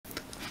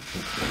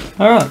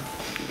Alright.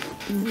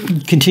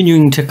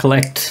 Continuing to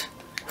collect,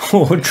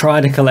 or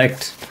try to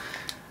collect,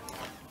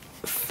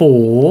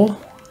 4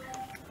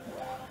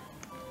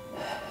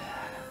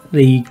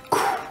 the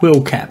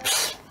quill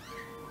caps.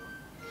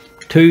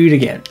 2 to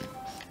get.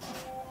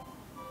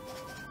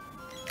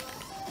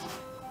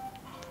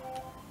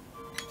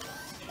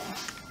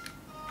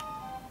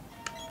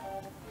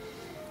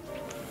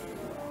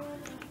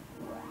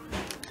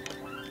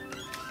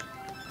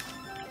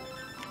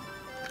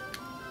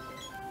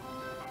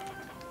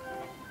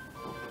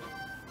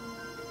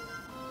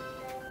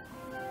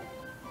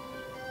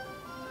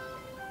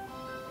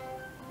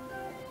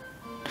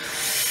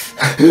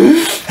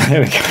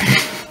 There we go.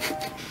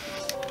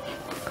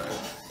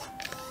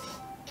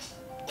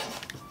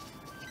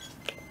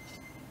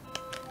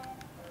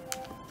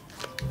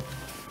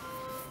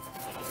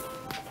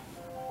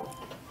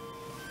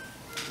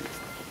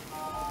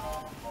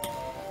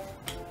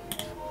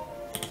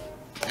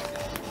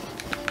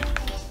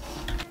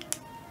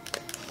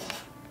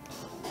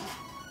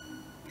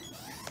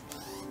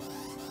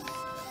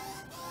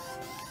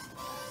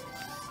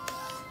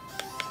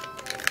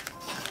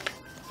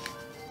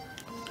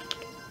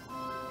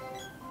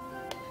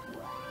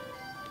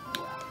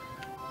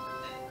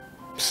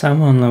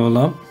 Someone level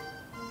up.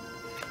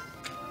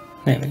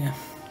 There we go.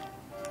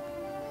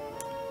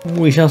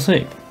 We shall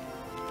see.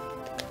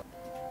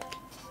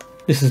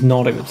 This is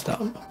not a good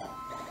start.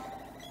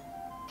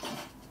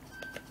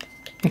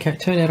 Okay,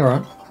 turned out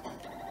alright.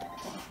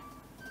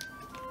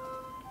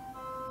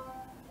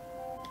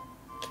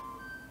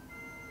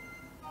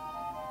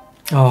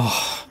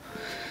 Oh.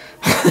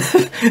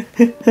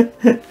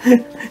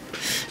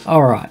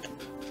 Alright.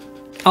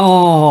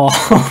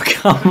 Oh,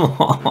 come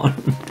on.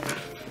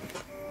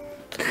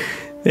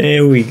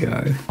 There we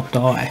go.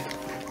 Die.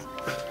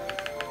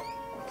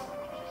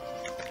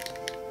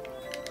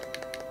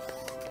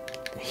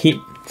 Hit.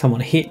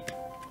 Someone hit.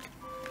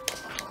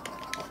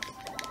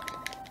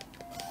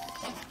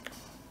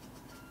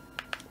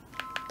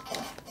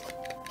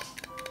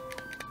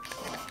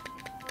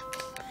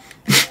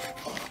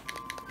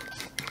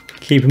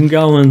 Keep him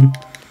going.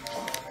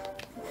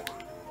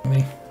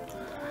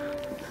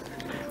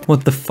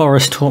 What the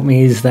forest taught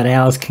me is that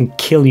ours can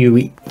kill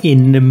you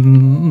in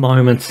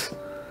moments.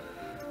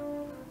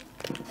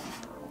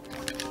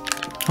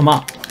 I'm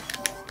up.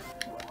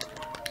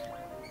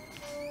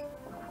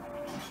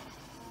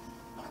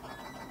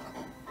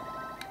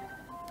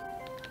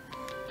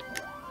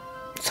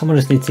 Someone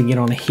just needs to get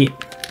on a hit.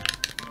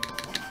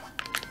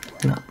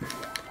 No.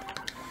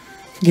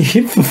 Get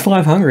hit for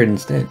 500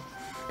 instead.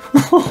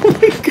 Oh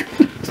my god.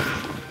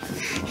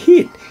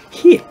 Hit,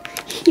 hit,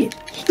 hit,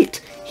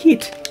 hit,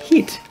 hit,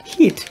 hit,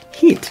 hit,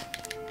 hit.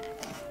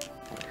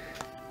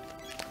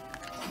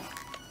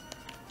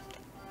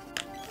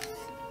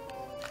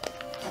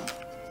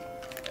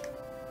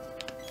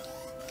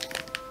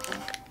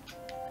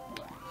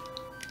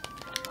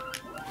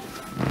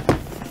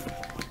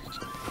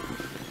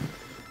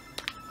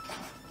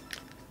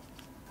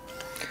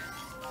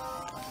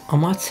 I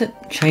might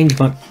change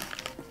my...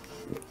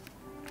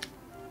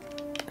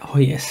 Oh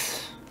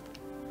yes.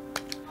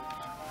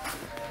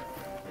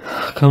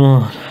 Come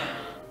on.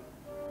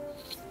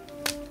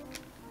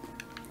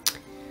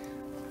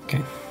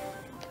 Okay.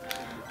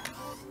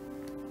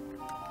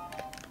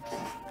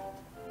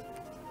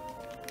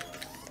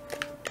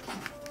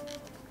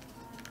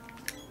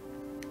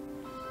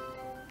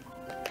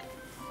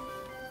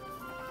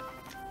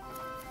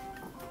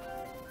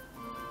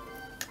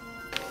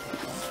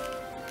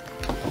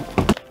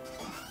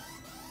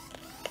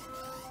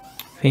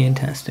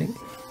 Fantastic.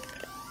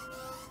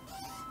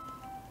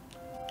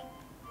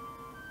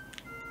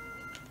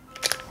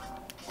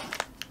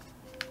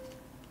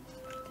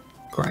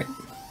 Great.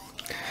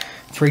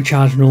 3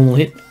 charge normal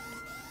hit.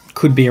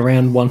 Could be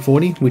around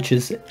 140, which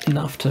is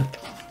enough to...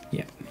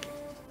 Yep.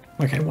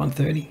 Okay,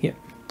 130. Yep.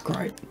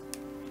 Great.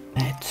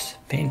 That's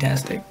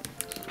fantastic.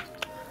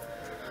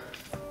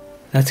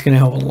 That's going to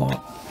help a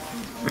lot.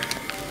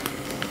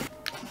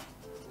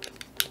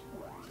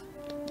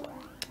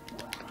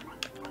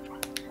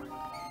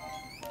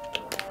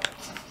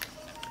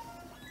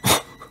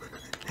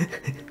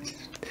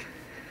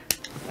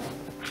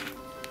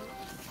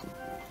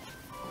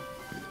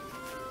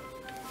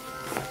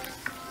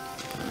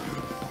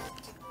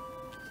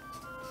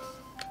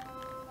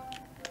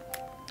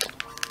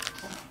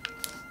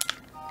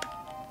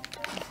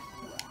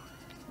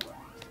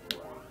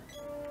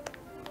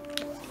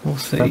 Or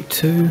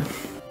 32.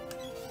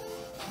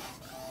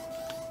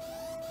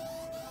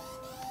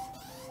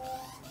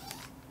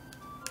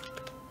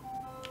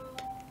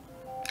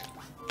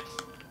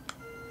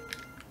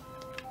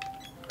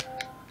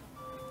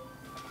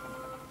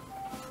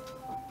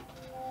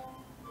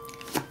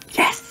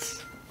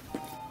 Yes!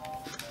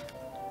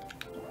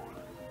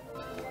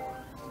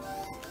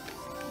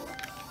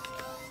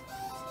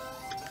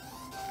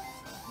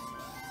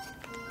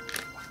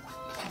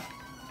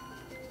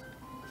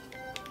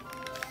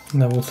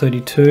 Level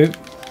 32.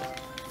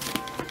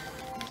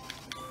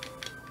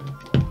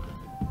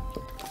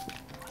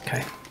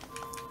 Okay.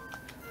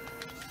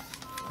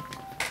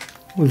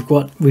 We've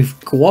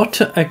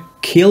got a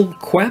kill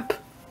quap.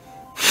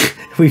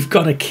 We've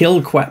got a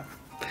kill quap.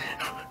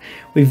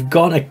 We've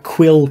got a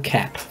quill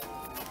cap.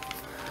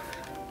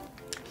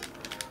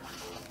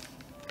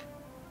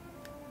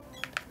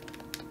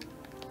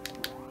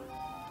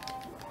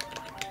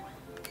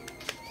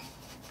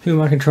 Who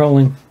am I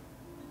controlling?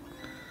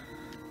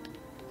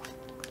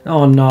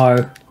 Oh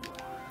no.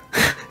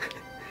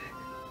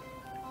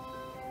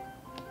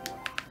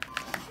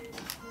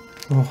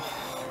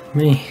 Oh,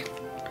 me.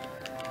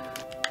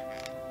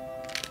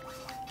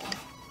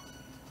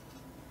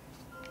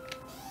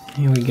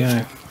 Here we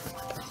go.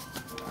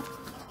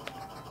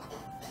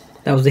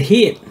 That was a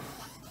hit.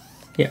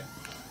 Yep.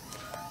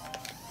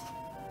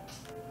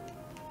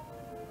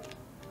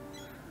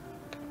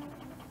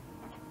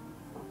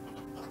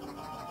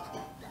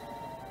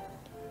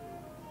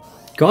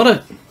 Got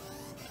it.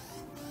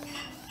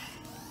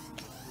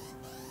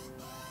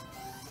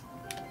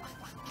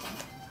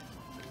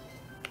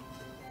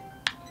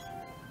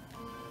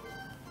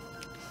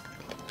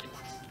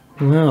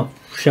 Well,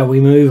 shall we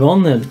move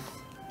on then?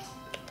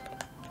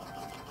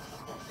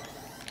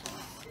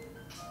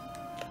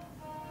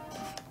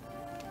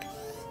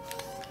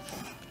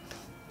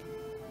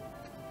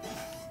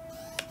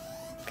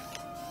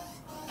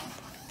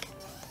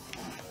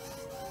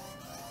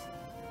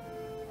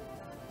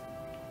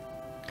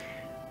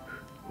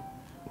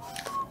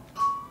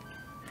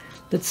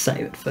 Let's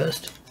save it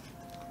first.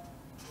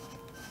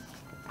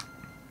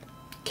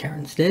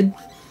 Karen's dead.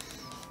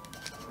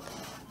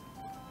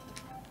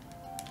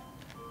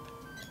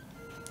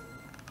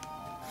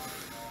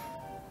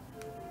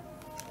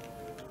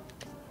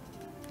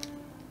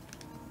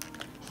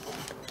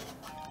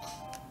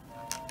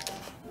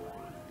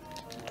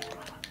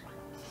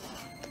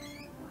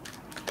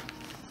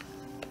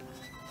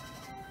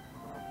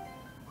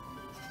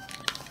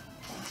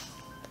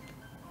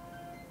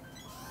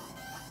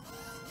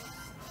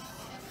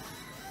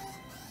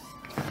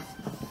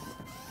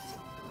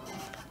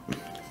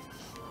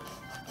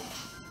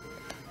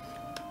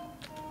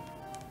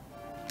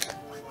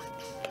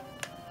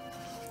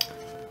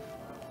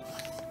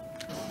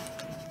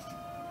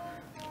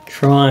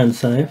 Try and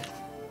save.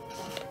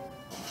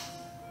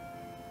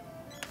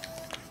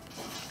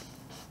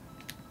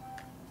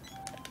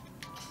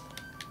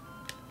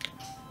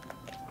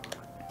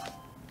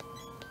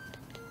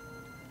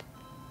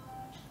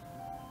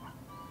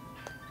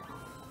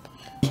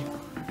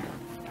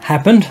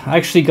 Happened. I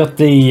actually got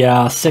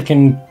the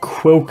second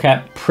quill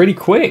cap pretty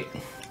quick.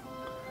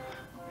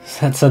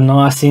 So that's a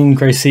nice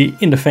increase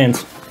in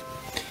defense.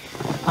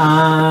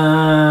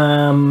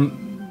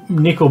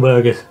 Nickel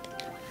burgers.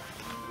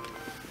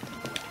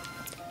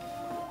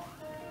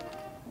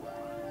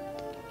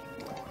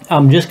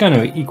 I'm just going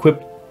to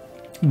equip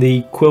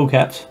the quill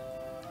caps.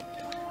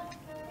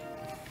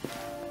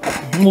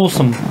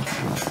 Awesome.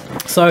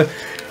 So,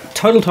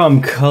 total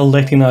time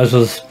collecting those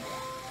was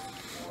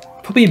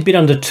probably a bit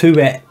under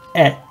 2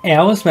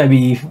 hours,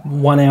 maybe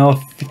 1 hour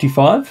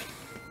 55.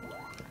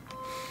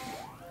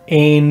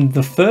 And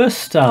the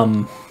first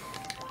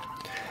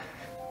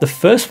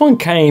one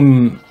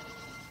came,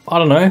 I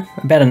don't know,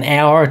 about an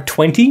hour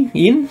 20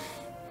 in.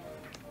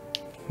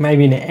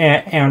 Maybe an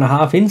hour and a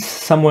half in,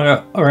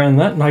 somewhere around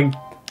that, and I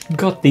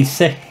got the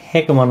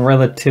second one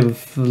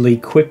relatively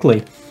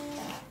quickly.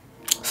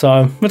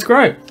 So that's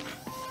great.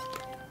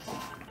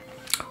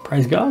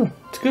 Praise God,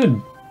 it's good.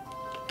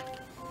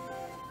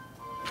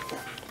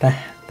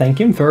 Thank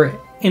him for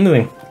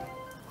anything.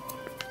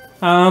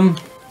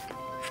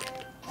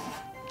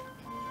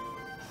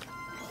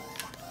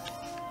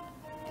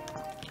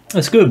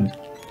 That's good.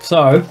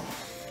 So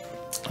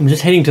I'm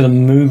just heading to the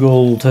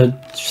Moogle to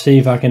see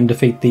if I can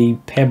defeat the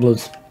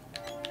Pebblers.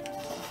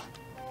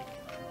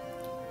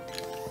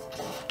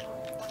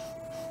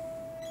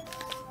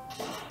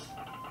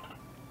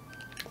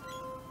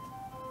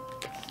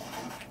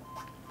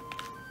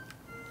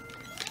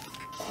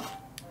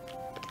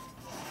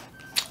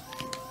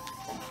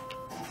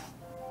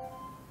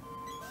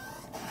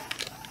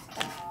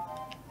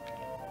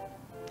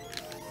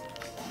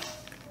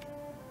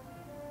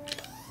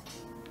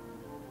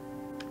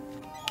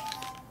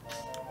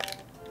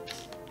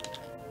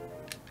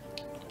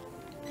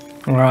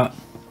 Alright.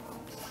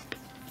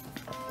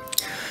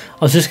 I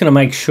was just going to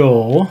make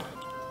sure.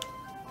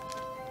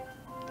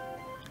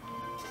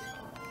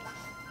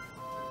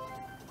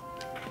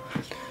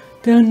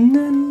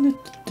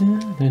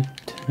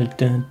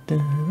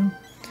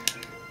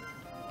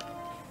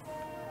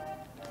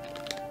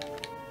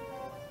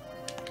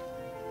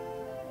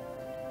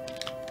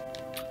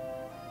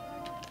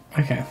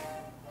 Okay.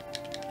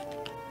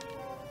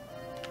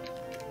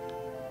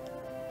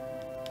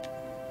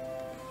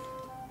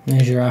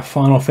 There's your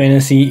Final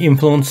Fantasy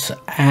influence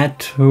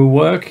at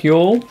work,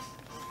 y'all.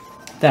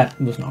 That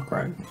was not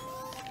great.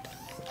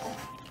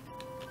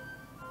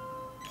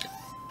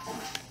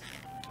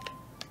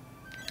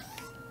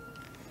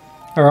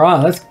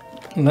 Alright,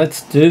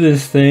 let's do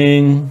this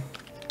thing.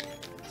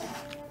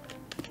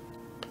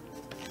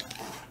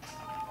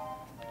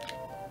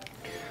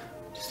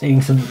 Just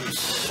eating some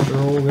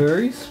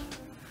strawberries.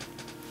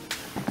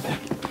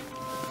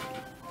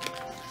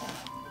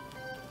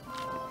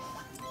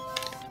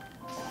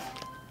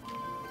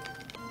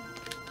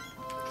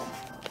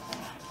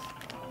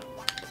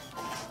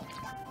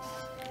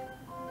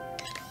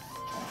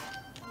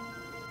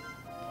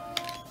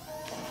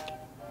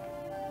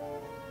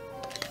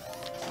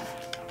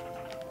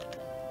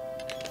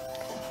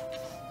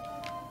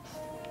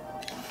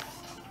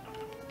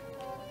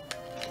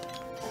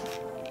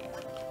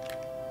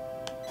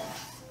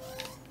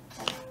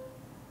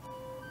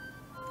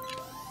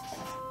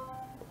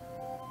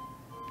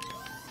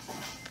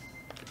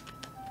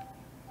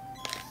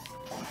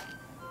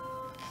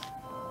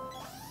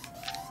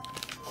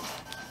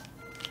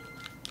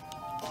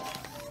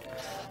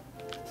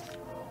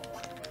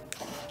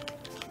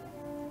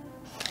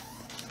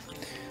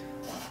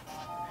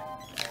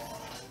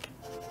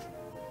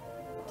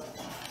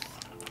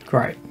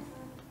 Great.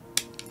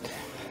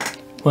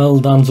 Well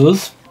done,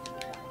 Zuz.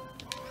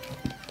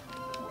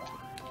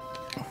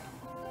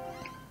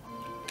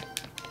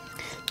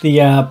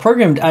 The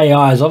programmed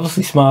AI is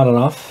obviously smart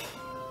enough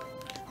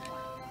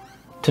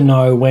to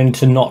know when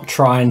to not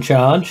try and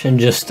charge and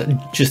just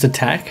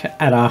attack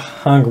at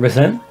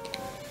 100%,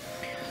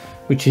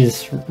 which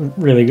is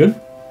really good.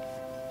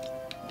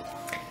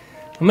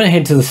 I'm gonna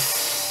head to the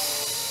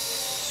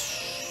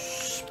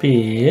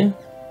spear.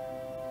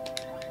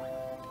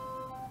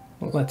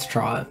 Well, let's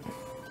try it.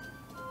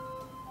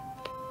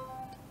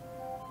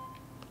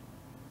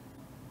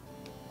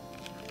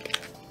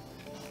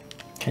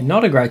 Okay,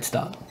 not a great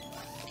start.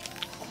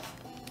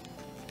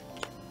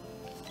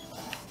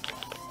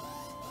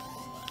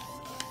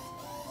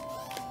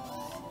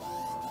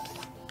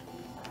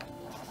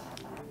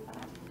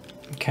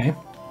 Okay.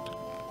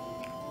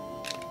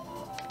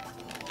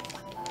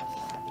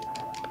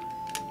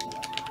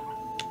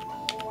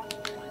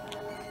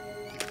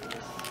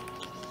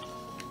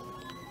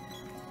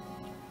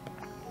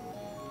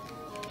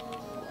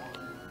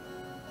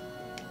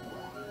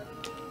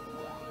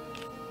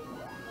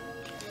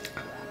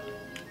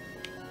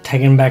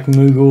 Taking back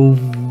Moogle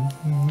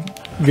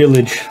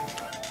Village.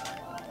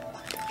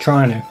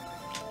 Trying to.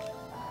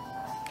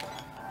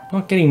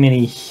 Not getting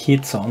many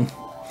hits on.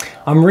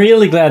 I'm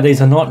really glad these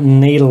are not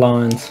needle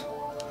lines.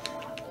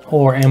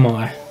 Or am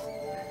I?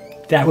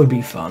 That would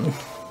be fun.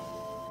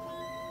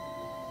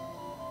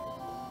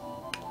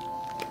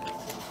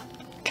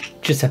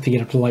 Just have to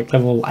get up to like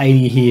level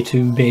 80 here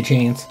to bare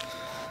chance.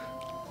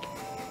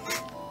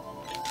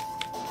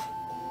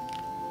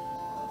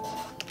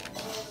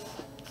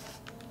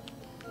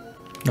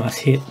 Nice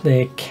hit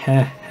there,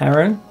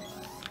 Karen.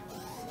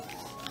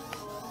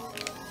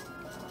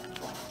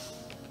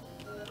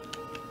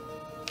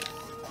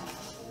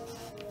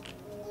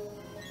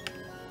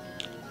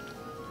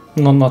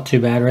 Not too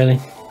bad, really.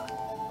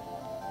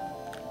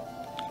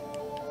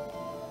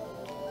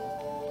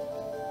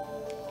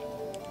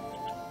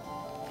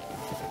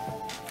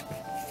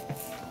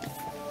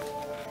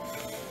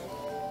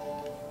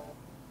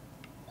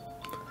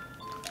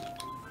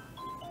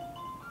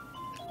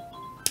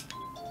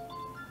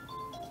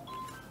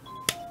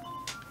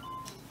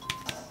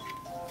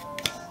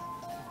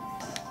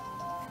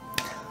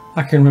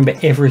 I can remember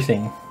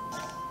everything.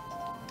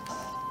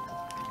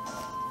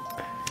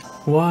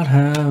 What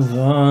have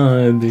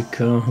I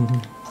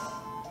become?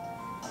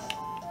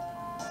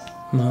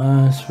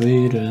 My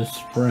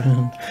sweetest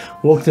friend.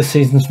 Walk the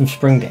seasons from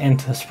spring to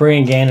enter.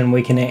 Spring again and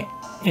we can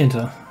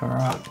enter.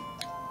 Alright.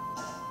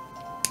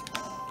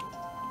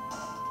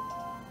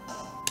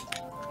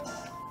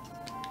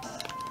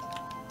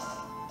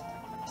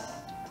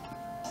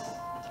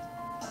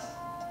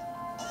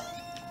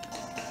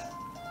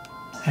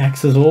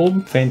 Axe's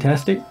orb,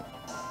 fantastic.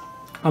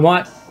 I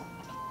might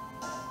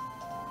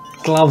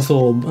gloves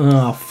orb.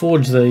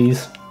 Forge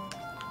these.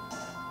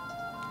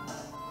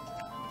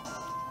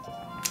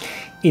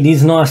 It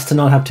is nice to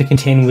not have to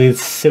contend with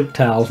silk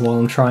tails while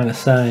I'm trying to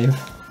save.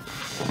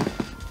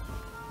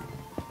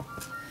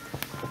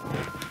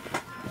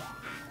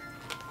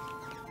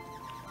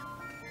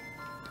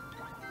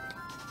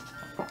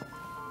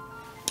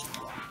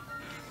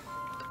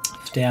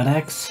 Stout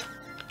axe.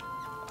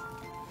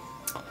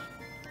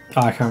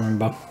 Oh, I can't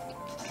remember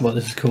what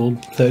this is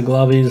called. Third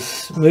glove is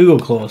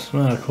Moogle claws.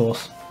 Oh, of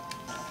course.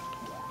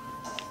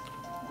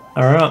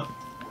 Alright.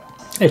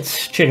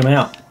 Let's check them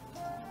out.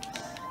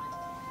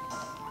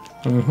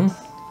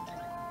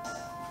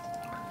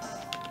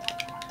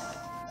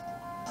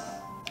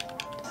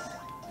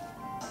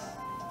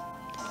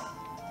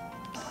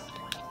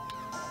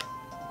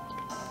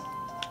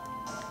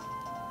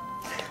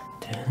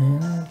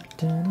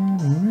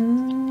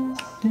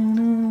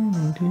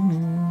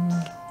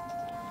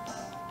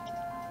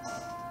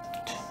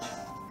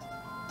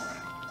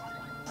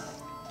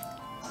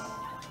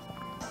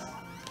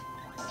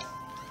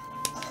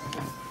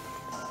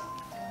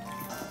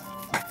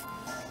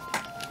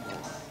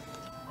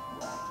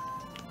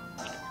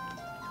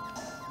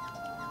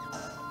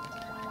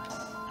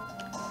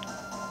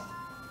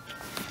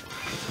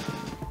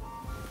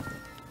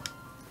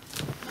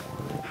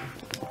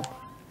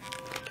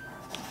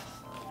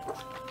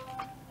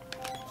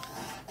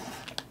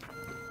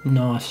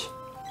 Nice.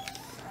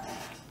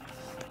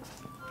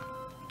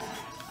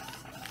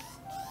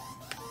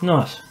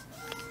 Nice.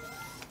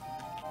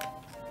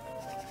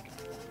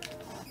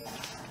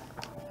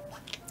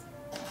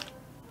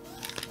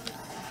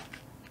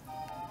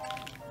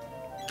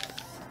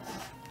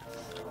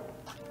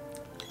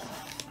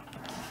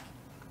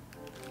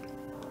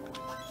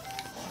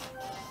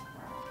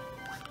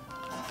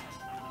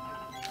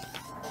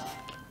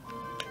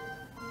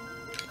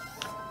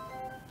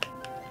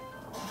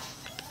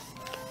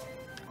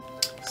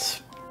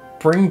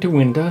 Spring to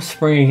winter,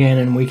 spring again,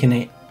 and we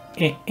can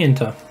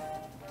enter.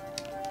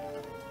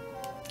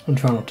 I'm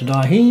trying not to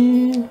die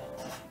here.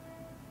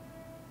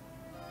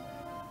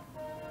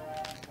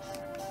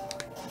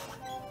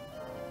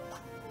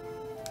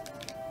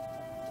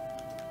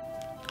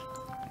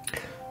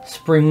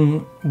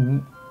 Spring,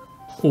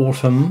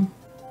 autumn,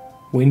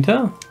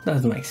 winter? That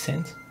doesn't make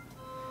sense.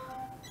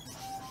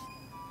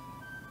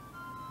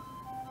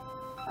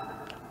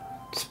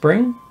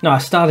 Spring? No, I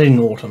started in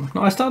autumn.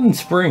 No, I started in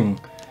spring.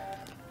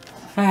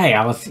 Hey,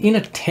 I was in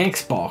a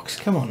text box.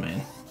 Come on,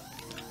 man.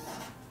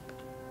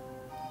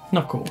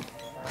 Not cool.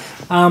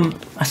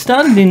 I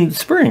started in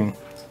spring.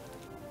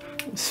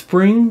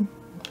 Spring,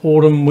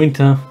 autumn,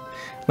 winter.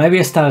 Maybe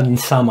I started in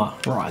summer.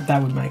 Right,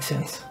 that would make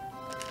sense.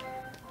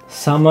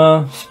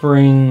 Summer,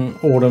 spring,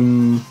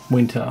 autumn,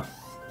 winter,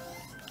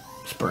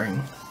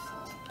 spring.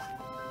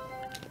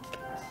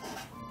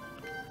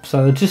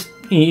 So they're just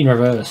in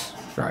reverse.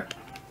 Right.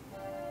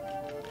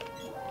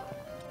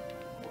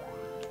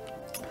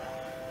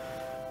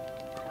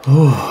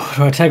 Ooh,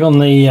 do I take on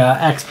the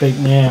axe beak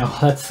now?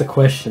 That's the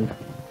question.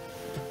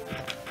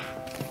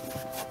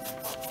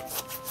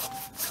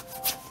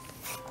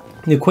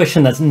 The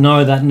question that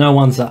no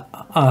one's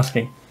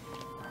asking.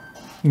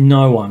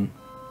 No one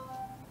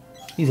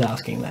is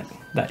asking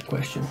that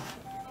question.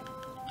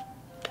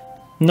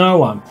 No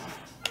one.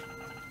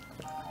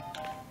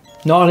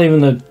 Not even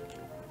the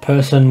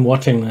person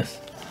watching this.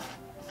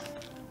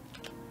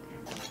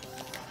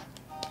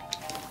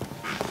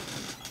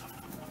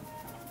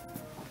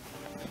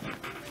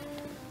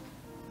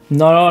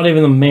 Not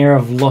even the mayor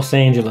of Los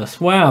Angeles.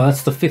 Wow,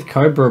 that's the 5th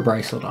Cobra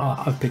bracelet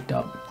I've picked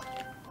up.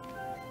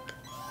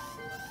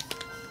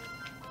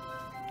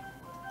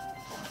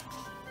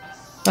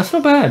 That's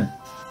not bad.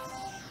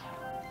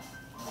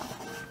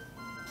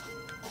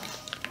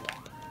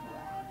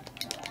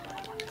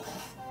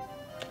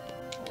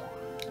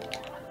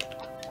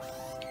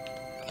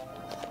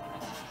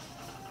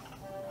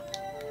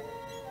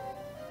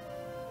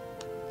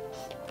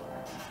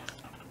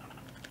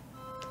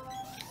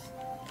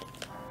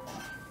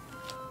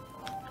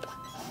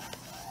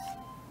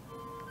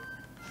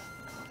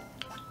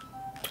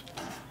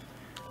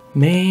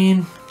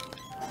 Man,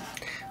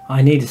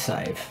 I need to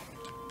save.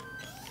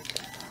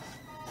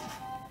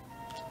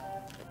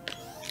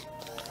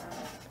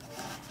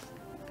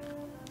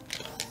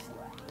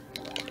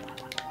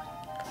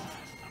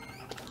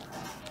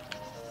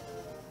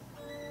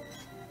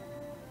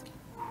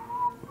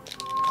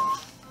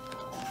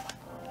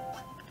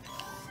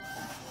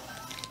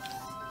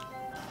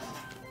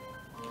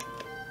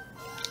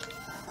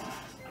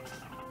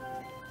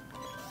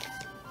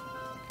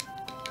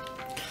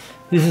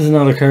 This is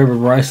another Cobra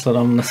bracelet.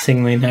 I'm going to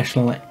sing the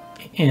national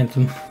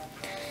anthem.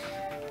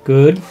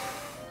 Good.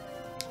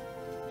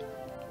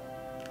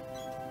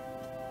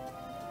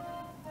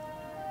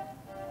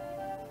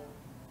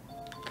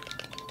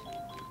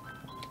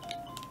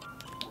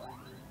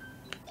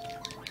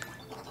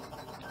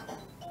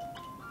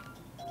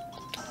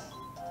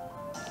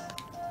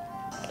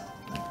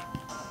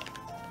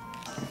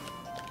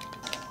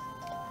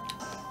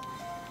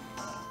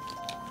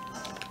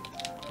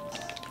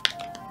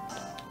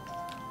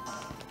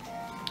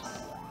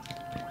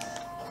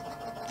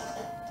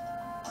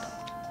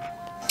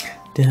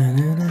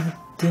 Da-na-na,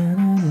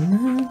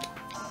 da-na-na.